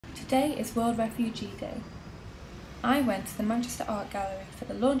Today is World Refugee Day. I went to the Manchester Art Gallery for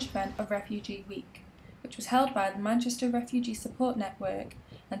the launch event of Refugee Week, which was held by the Manchester Refugee Support Network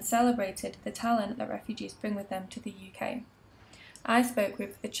and celebrated the talent that refugees bring with them to the UK. I spoke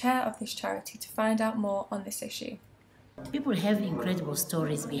with the chair of this charity to find out more on this issue. People have incredible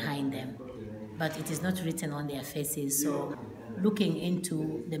stories behind them, but it is not written on their faces. So, looking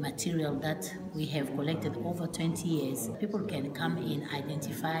into the material that we have collected over 20 years, people can come in,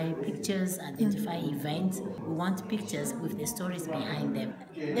 identify pictures, identify events. We want pictures with the stories behind them.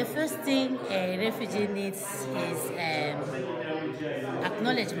 The first thing a refugee needs is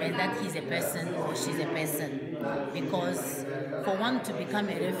acknowledgement that he's a person or she's a person, because for one to become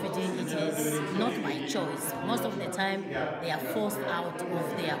a refugee, it is not by choice. Most of the time they are forced out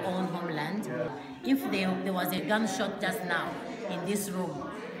of their own homeland. If there was a gunshot just now in this room,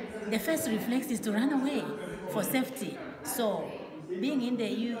 the first reflex is to run away for safety. So being in the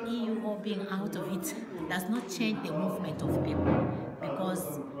EU or being out of it does not change the movement of people,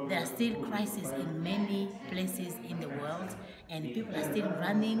 because there are still crises in many places in the world and people are still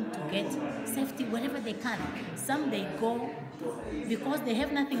running to get safety wherever they can. Some they go because they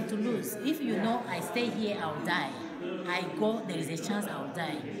have nothing to lose. If you know, I stay here, I'll die. I go, there is a chance I'll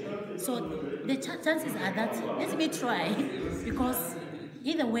die. So the chances are that, let me try, because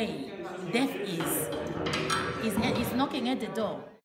either way, death is knocking at the door.